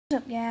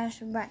What's up guys,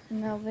 we're back to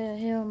another video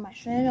here on my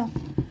channel.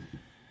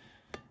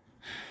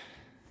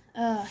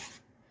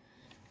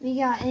 We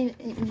got if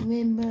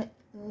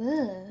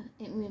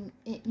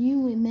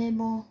you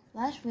remember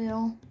last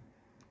video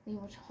we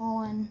was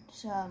hauling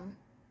some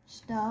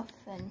stuff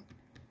and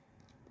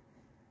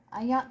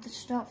I got the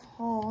stuff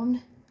hauled.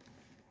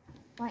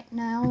 Right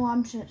now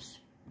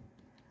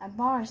I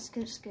bought a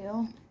skid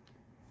steer.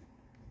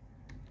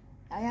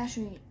 I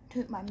actually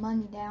took my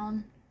money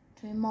down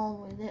to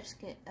mold with this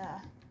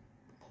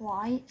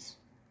lights.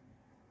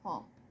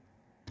 Oh,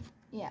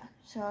 yeah,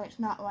 so it's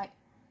not like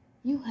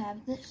you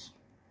have this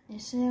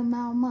insane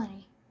amount of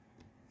money.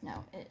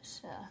 No,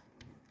 it's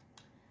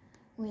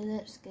with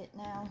this kit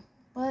now.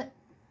 But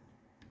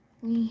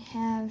we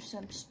have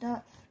some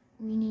stuff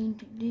we need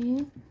to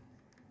do,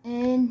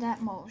 and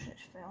that mold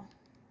just fell.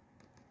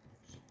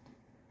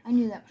 I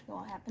knew that was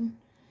gonna happen.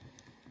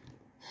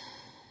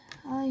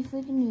 I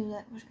freaking knew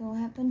that was gonna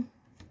happen.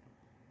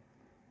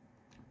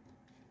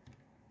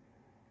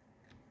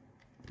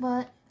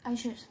 But I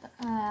should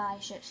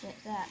say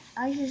that.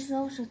 I just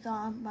also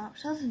thought about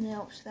something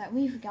else that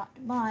we forgot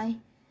to buy,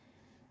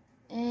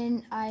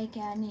 and I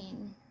got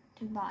in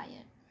to buy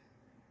it.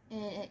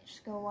 It's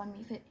going to run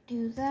me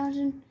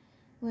 $52,000,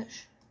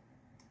 which,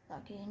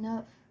 lucky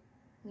enough,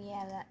 we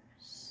have that.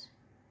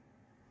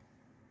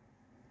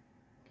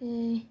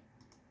 Okay.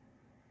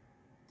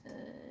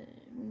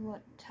 We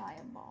want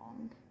tire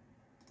bong,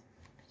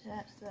 because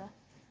that's the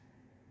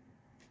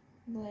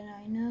what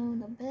I know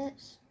the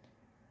best.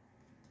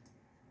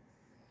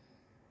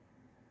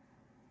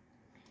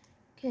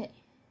 Okay,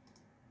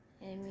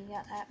 and we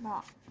got that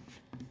box.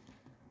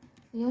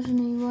 We also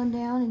need to run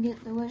down and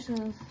get the rest of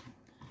a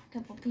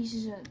couple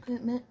pieces of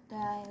equipment that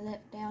I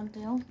left down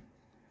there.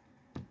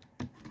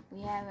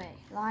 We have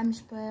a lime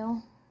spray,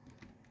 and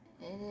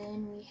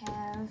then we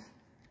have,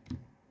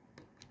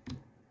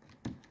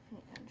 let me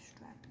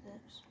unstrap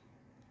this.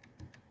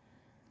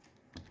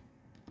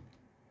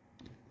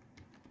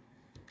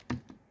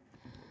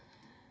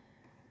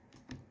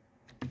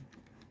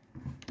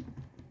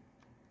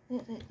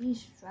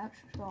 These straps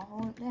are going to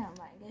hold it down,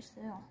 but I guess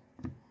they'll.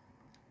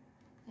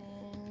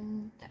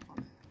 And that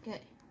one.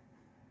 Okay.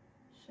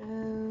 So,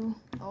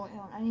 oh wait, hold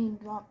on. I need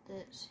to drop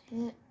this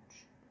hitch.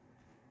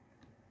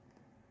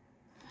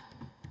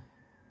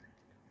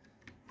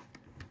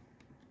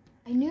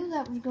 I knew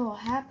that was going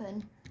to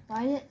happen, but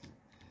I didn't.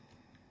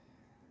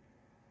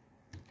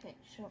 Okay,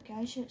 so can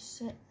I just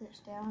set this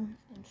down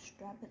and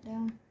strap it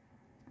down?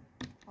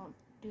 Or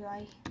do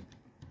I?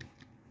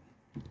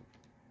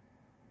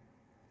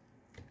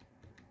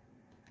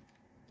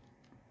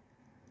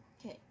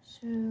 Okay,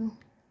 so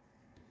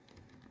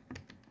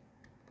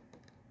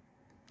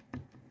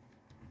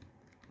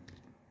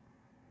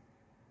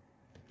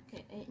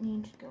it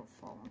needs to go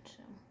forward,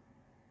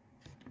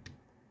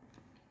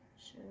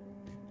 so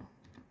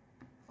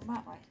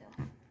about right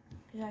there,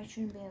 because I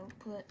should be able to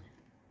put,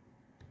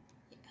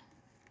 yeah.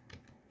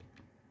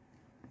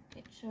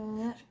 Okay, so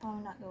that's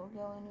probably not going to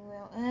go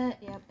anywhere.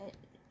 Yep,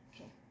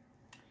 okay.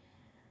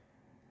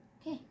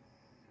 Okay,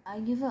 I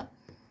give up.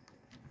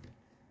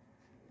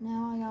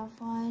 Now I gotta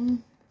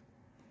find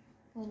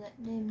where that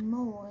damn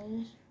mower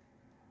is.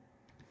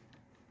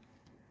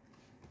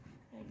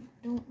 I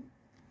don't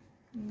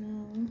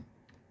know.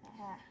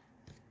 Aha.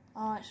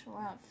 Oh, it's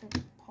around the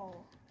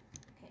pole.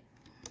 Okay.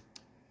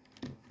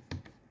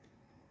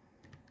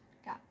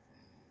 Got it.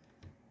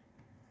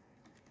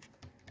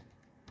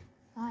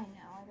 I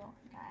know, I don't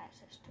got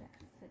access to that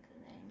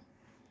freaking thing.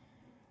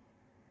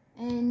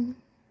 And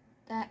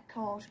that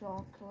coal's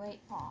gonna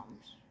create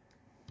bombs.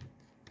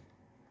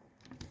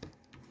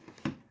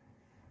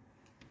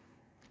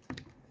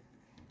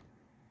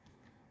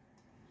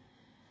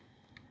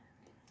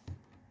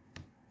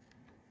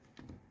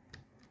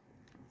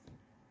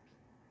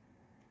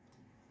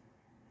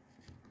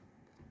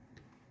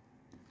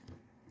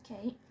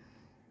 Okay,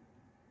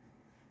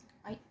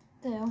 right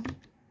there,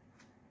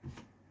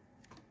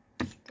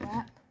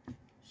 strap,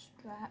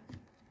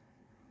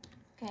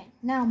 okay,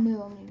 now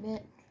move on a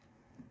bit,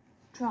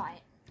 try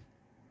it,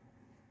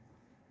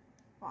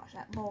 watch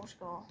that ball's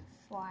gonna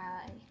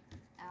fly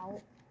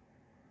out,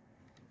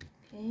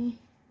 okay,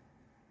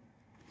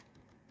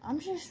 I'm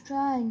just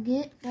trying to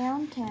get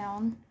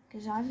downtown,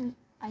 because I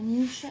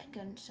need to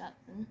shotgun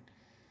something.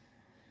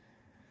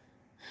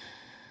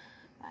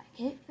 I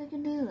can't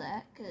freaking do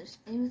that because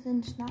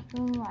everything's not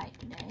going right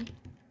today.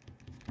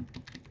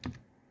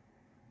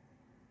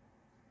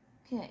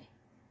 Okay.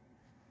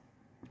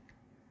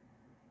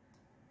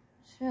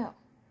 So,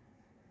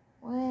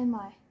 where am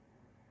I?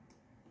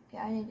 Okay,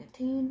 I need to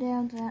continue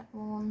down to that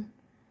one,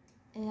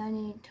 and I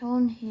need to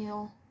turn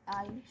here.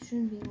 I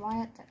should be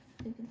right at that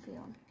freaking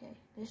field. Okay,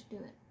 let's do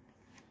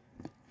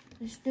it.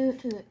 Let's do it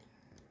to it.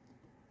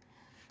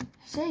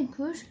 Say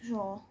cruise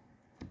control.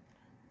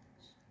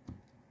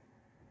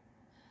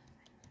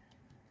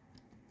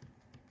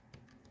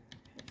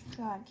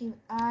 Try to keep an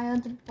eye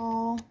on the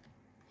ball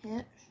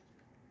hitch.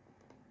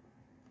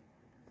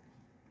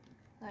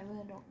 I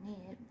really don't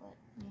need it, but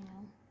you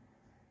know.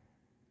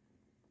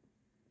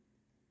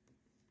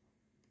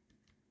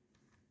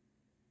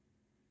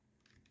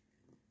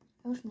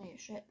 I just need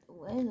to check the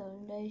weather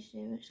today, see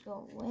if it's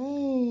going to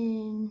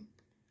rain.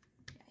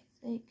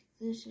 I think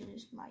this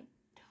is my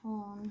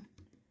ton.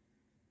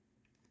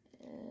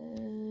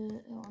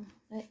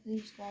 Let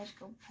these guys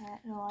go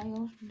past. No, I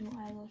also don't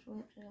have those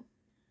whips up.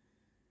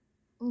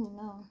 Oh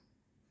no,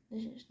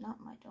 this is not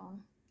my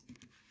turn.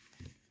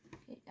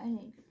 Okay, I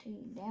need to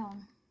continue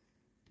down.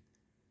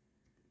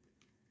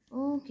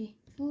 Okay,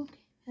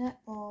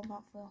 that ball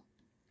about fell.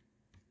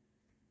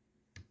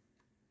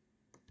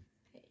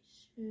 Okay,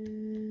 so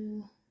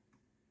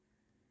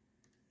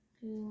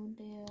go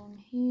down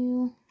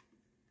here.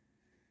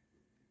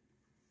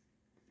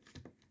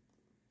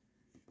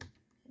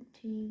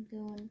 Continue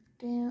going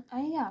down.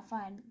 I gotta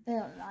find a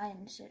better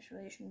lighting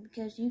situation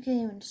because you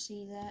can't even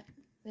see that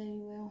very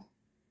well.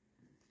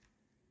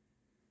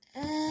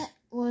 That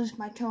was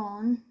my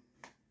turn.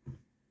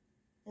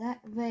 That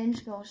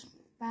range goes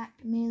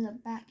back me the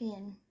back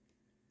end.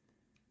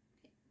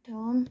 Okay,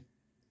 turn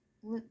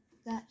with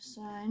that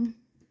sign.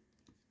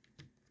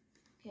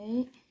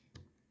 Okay.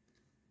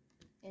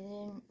 And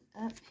then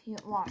up here.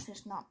 Watch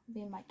this not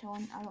be my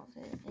turn. I don't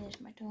think it is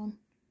my turn.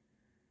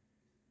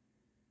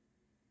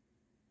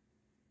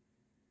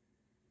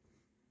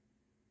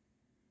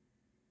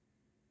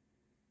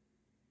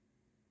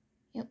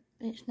 Yep,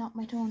 it's not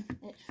my turn.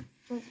 It's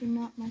freaking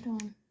not my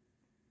turn.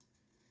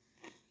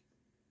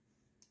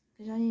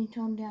 Because I need to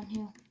turn down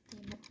here.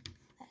 Damn it.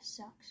 That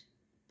sucks.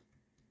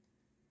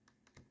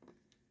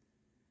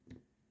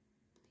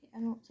 Okay, I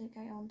don't think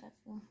I own that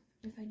film.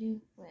 If I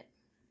do, wait.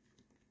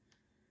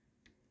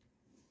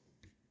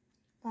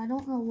 But I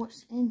don't know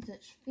what's in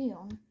this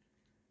film.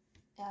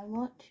 And I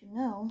want to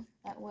know.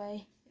 That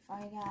way, if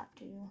I got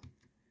to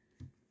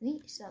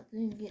eat something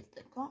and get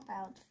the crop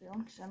out of the film,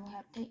 because I'm going to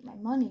have to take my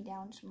money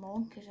down some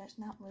more, because that's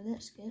not where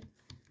this gets.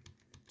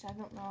 So I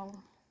don't know.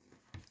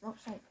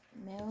 Looks like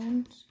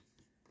millions.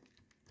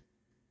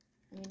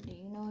 I mean, do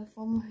you know a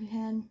farmer who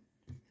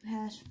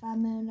has $5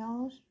 million?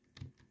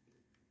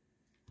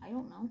 I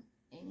don't know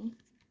any.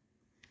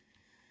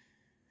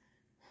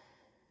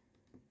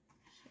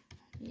 So,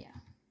 yeah.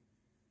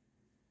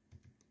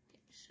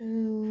 So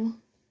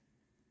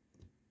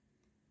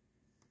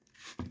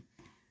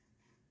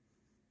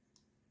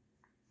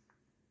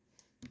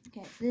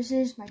okay, this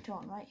is my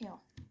turn right here.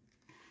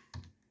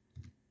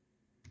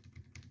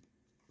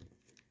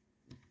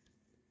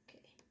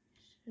 Okay,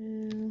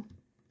 so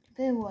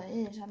depending what it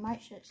is, I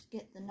might just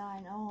get the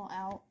 9 all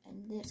out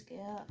and this get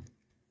up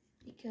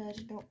because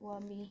I don't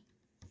want to be.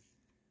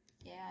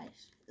 Yeah,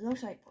 it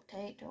looks like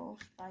potatoes,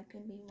 but I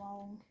could be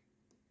wrong.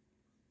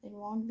 Been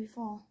wrong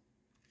before.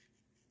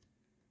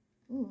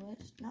 Ooh,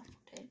 it's not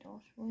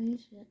potatoes. What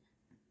is it?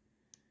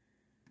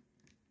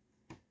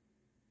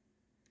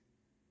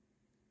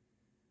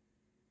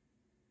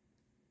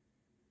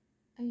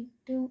 I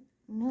don't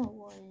know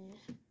what it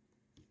is.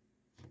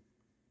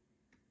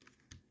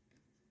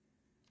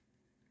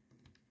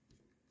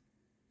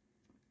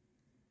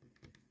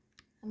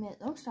 I mean,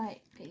 it looks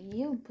like it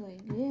yield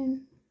pretty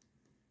good.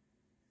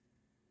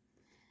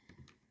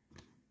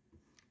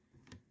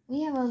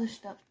 We have other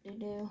stuff to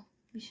do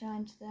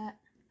besides that.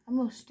 I'm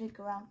gonna stick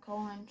around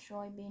corn,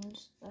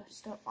 soybeans, the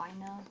stuff I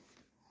know.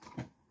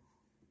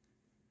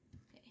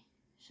 Okay,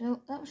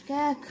 so that was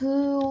kinda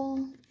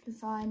cool to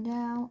find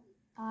out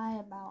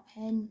about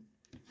heading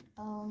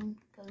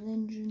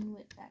collision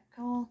with that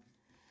car.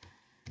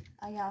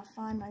 I gotta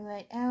find my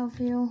way out of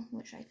here,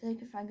 which I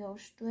think if I go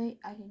straight,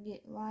 I can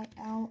get right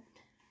out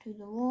to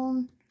the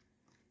lawn,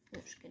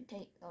 which can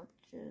take up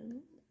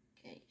to,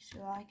 okay,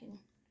 so I can,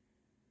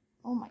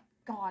 oh my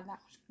god, that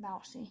was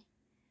bouncy.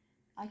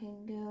 I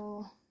can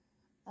go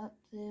up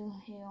the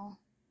hill,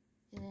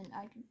 and then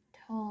I can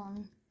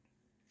turn,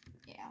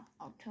 yeah,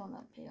 I'll turn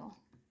uphill.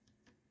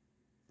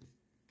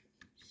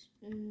 Okay,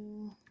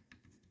 so,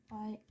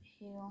 right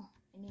here,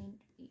 I need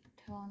to be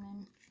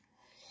turning.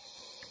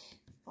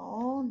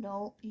 Oh,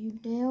 don't you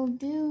dare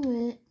do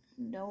it.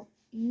 Don't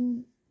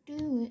you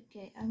do it.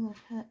 Okay, I'm going to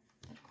cut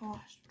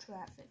across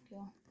traffic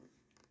here.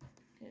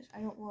 Because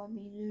I don't want to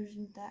be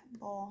losing that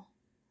ball.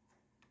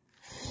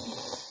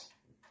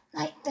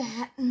 Like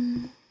that.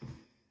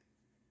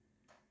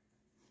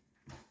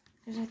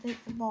 Because I think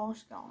the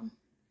ball's gone.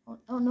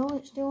 Oh no,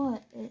 it's still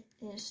it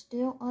is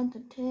still on the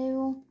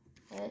table.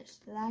 It's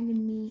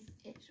lagging me.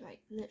 It's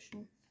like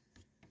glitching.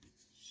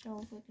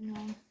 So freaking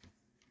hard.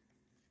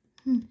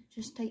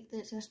 Just take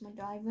this, that's my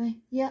driveway.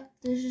 Yep,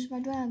 this is my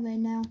driveway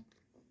now.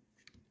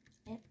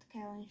 Yep, the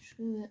cow,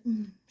 screw it.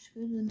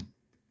 Screw them.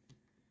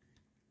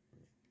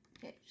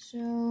 Okay,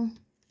 so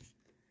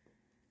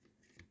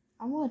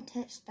I want to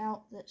test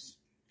out this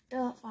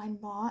stuff I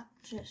bought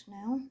just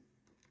now.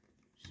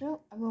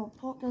 So I'm going to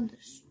park on the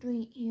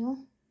street here.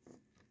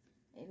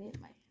 Maybe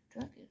my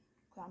truck could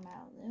climb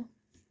out of there.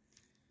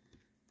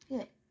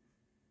 Good.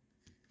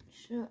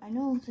 So I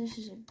know this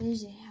is a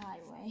busy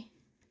highway.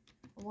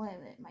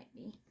 Whatever it might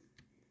be.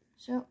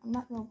 So I'm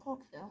not going to park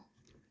though.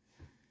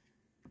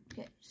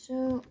 Okay,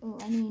 so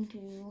I need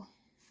to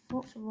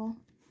first of all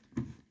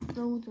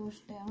throw those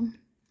down.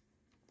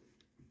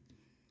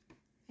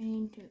 I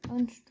need to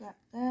unstrap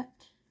that.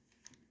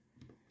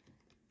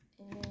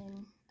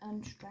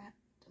 unstrap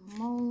the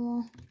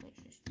molar, which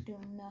is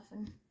doing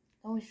nothing.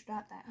 The only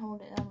strap that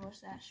held it up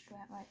was that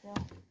strap right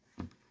there.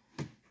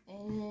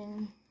 And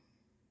then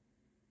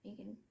we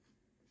can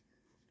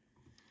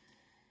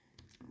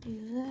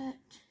do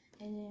that,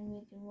 and then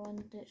we can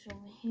run this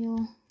over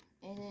here.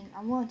 And then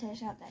I want to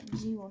test out that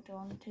 0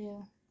 tone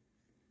too.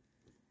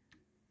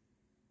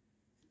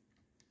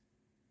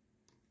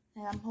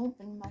 And I'm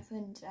hoping my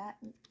friend Zach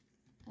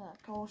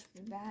calls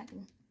me back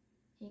and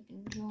he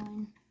can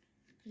join.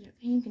 Because if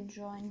he can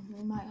join,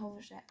 we might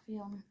host that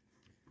film.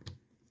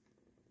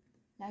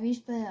 Now he's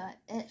playing an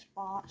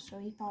Xbox, so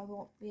he probably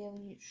won't be able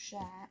to use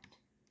chat.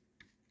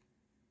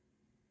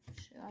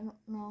 So I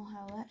don't know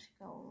how that's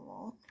gonna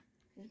work.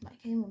 Because my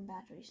camera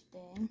battery's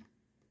dead.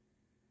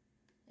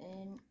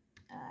 And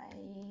I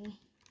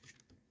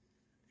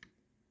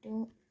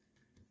don't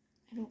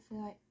feel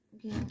like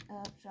getting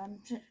up, so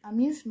I'm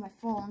using my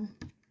phone.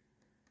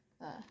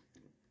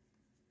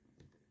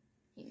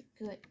 You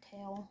could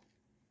tell.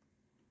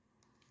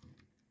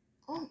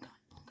 Oh god,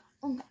 oh god,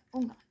 oh god,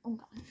 oh god, oh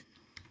god.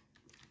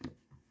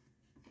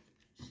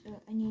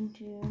 So I need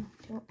to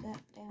tilt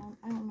that down.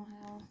 I don't know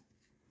how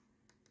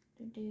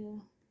to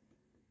do.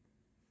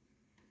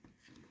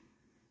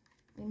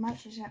 We might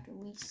just have to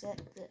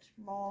reset this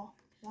ball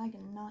because I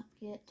cannot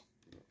get.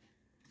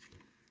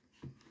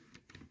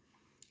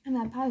 And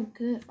I probably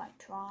could if I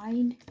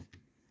tried.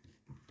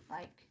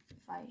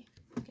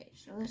 Okay,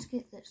 so let's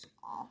get this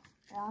off.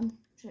 I'm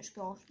just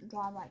going to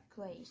drive like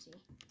crazy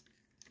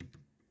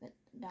with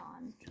the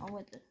Dodge or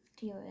with the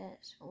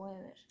TOS or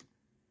whatever it is.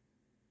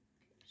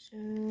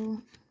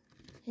 So,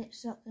 hit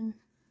something.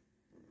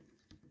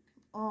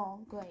 Oh,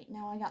 great.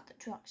 Now I got the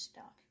truck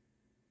stuck.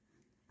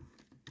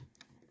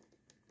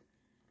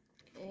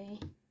 Okay.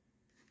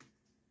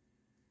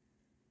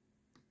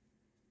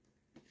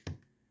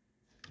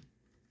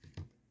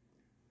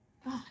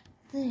 God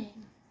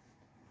dang.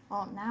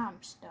 Oh, now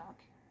I'm stuck.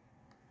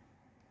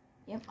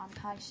 Yep, I'm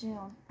high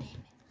soon. Damn it,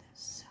 that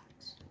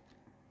sucks.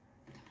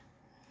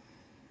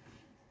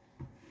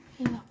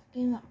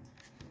 Get up.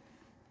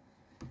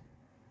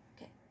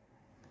 Okay.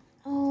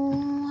 Oh,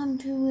 I'm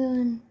too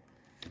willing.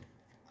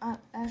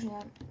 Actually,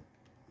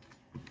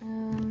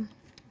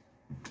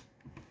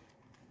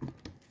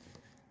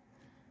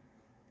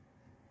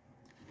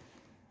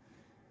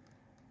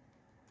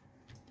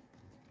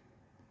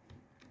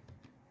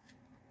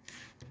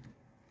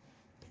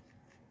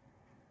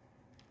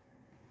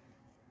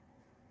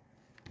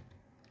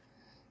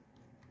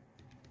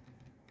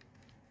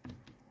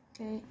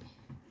 okay,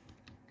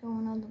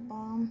 going on the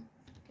bomb,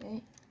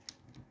 okay.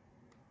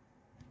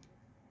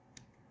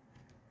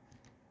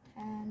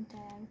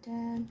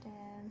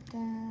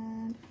 Okay.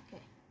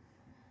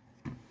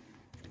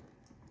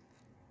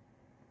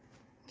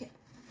 Okay.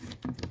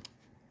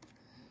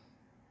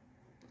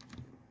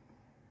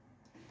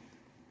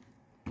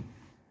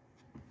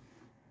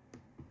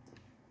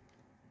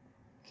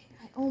 Okay,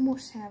 I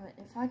almost have it.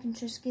 If I can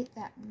just get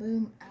that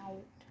boom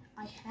out,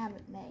 I have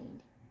it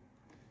made.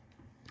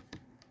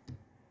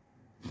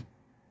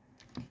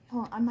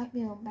 Hold on, I might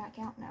be able to back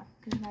out now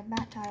because my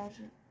back tires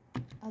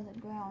are on the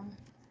ground.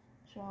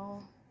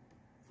 So,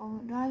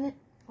 forward drive it,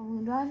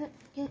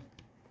 get it.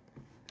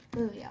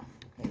 Booyah.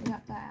 Okay, we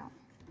got that out.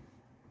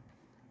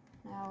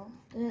 Now,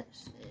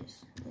 this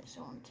is its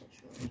own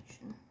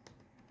situation.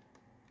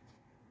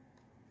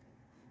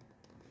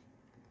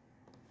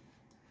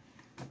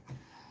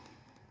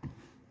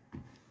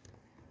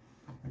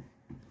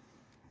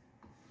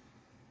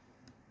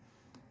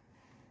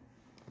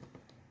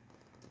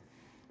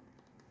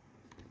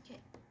 Okay.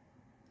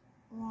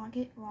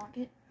 Lock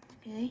it,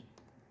 okay.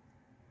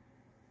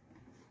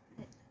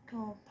 Hit the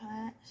cold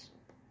parts.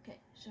 Okay,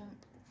 so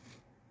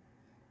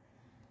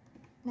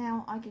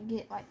now I could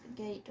get like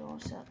the gate or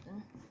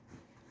something.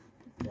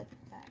 Flip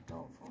it back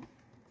over.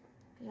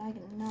 Because I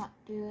cannot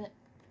do it.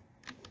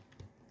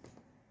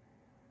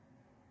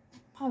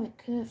 Probably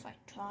could if I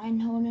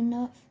tried hard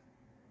enough.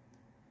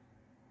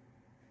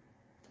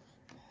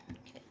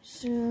 Okay,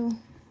 so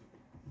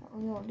what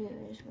we're gonna do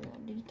is we're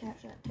gonna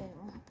detach that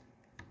table.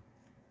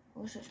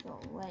 Let's just go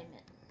ram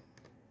it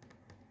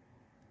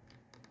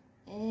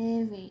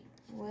every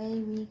way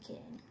we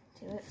can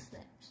till it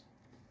flips.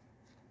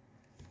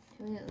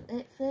 Till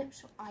it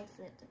flips, so I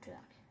flip the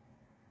truck.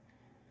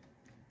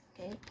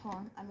 Okay, hold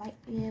on. I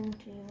might be able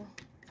to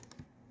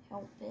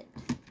help it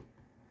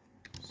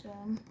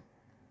some.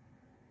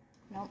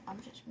 Nope,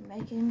 I'm just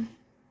making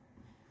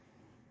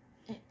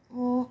it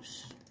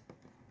works.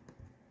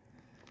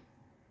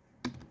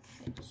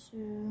 Okay,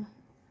 so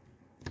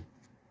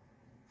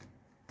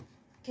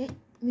okay,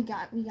 we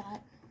got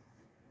it.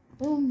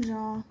 Boom,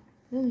 jaw.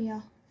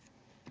 Booyah.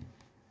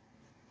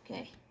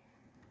 Okay,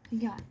 we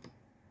got it.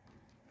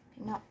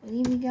 Cannot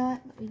believe we got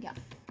it, but we got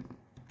it.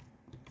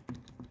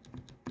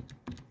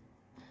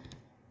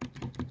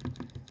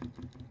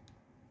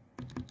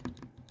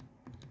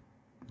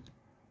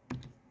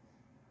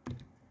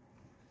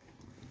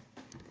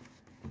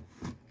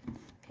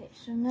 Okay,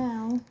 so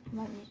now you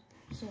might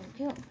be saying,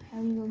 "Kill, how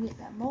are you gonna get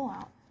that ball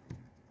out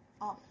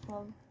off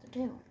of the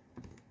table?"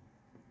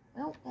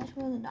 well, that's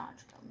where the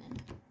dodge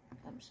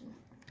comes in.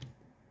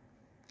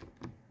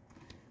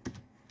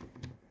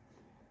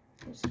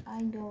 Because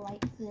I go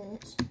like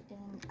this,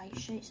 and I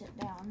chase it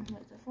down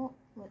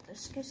with the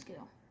skid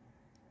skill.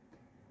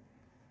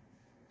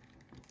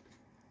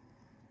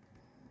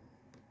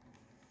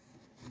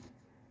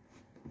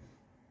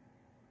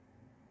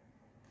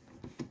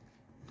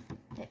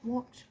 It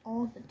works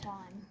all the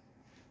time.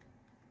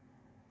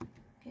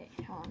 Okay,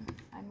 hold on.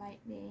 I might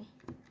be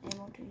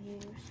able to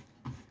use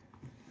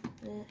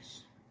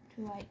this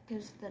to like,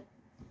 because the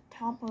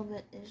top of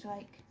it is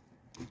like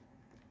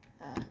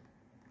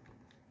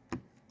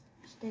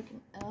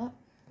sticking up,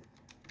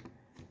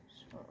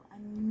 so I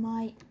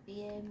might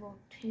be able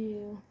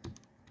to,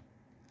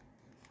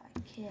 if I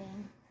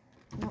can.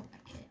 Nope, I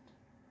can't.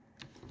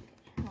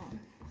 Okay, hold on.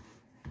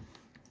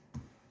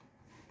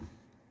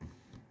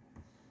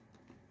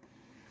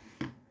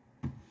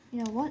 You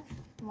know what?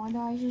 Why do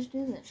I just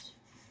do this?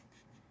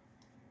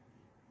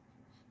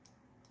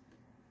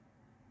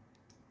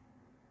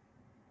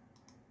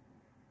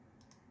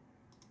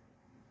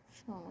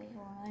 Oh wait,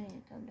 hold on, I need to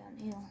go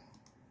downhill.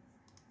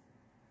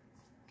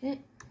 Okay,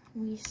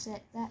 we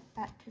set that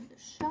back to the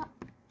shop.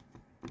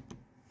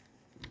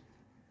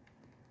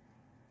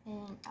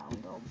 And I'll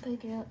go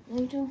pick it up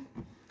later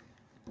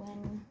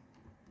when...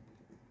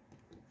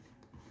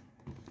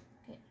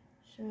 Okay,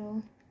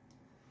 so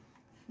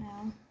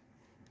now,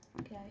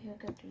 okay, I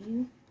hook up to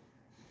you.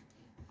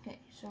 Okay,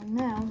 so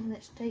now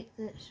let's take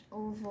this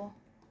over.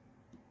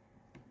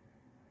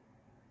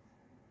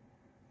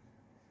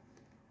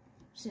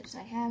 Since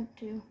I had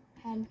to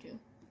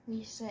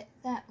reset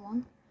that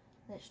one,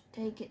 let's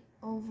take it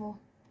over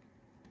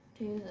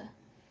to the,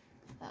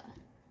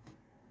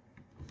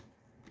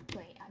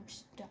 wait, I'm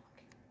stuck.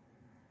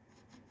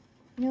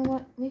 You know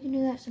what, we can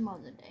do that some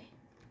other day.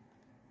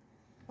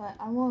 But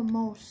I want to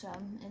mold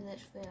some in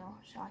this video,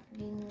 so I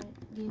can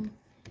give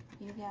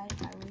you guys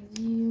a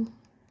review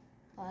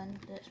on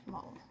this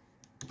mold.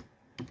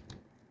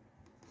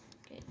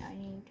 Okay, I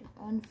need to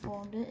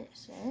unfold it, it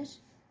says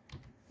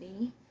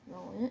B,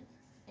 roll it,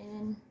 and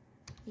then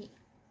E.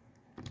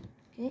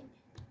 Okay.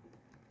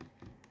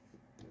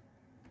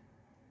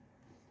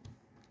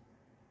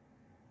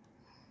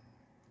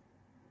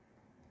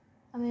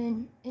 I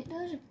mean, it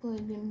does a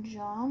pretty good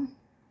job.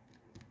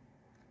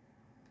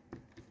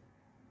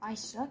 I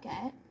suck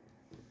at it.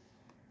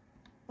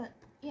 But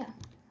yeah,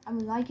 I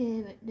would like it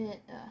if it did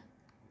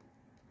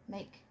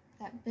make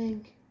that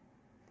big.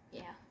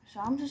 Yeah,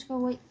 so I'm just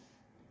gonna wait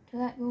till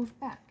that goes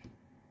back.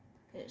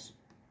 Cause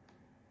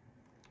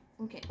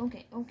okay.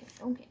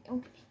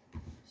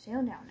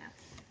 Settle down now.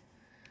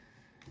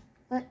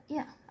 But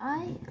yeah,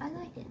 I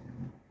like it.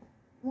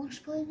 Works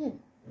pretty good.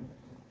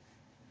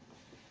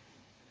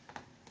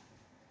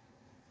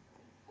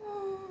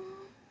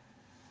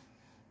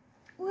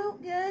 Well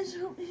guys,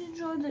 hope you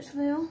enjoyed this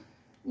video.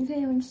 You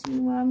can't even see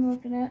what I'm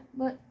looking at,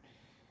 but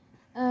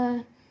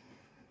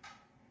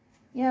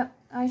yeah,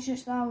 I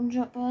just thought I would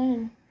jump on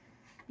and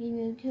give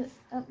you a quick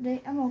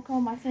update. I'm gonna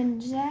call my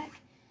friend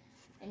Zach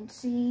and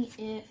see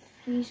if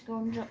he's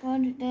gonna jump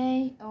on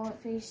today or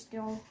if he's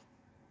still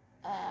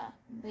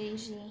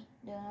busy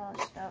doing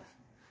other stuff.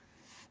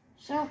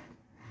 So,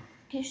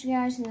 catch you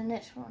guys in the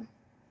next one.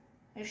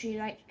 Make sure you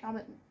like,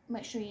 comment,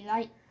 make sure you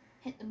like,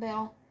 hit the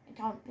bell, and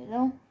comment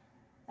below.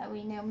 That way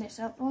you never miss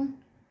up one.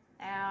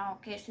 I'll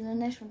catch you in the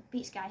next one.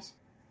 Peace, guys.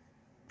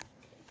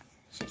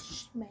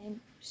 Just spam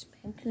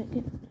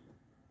clicking.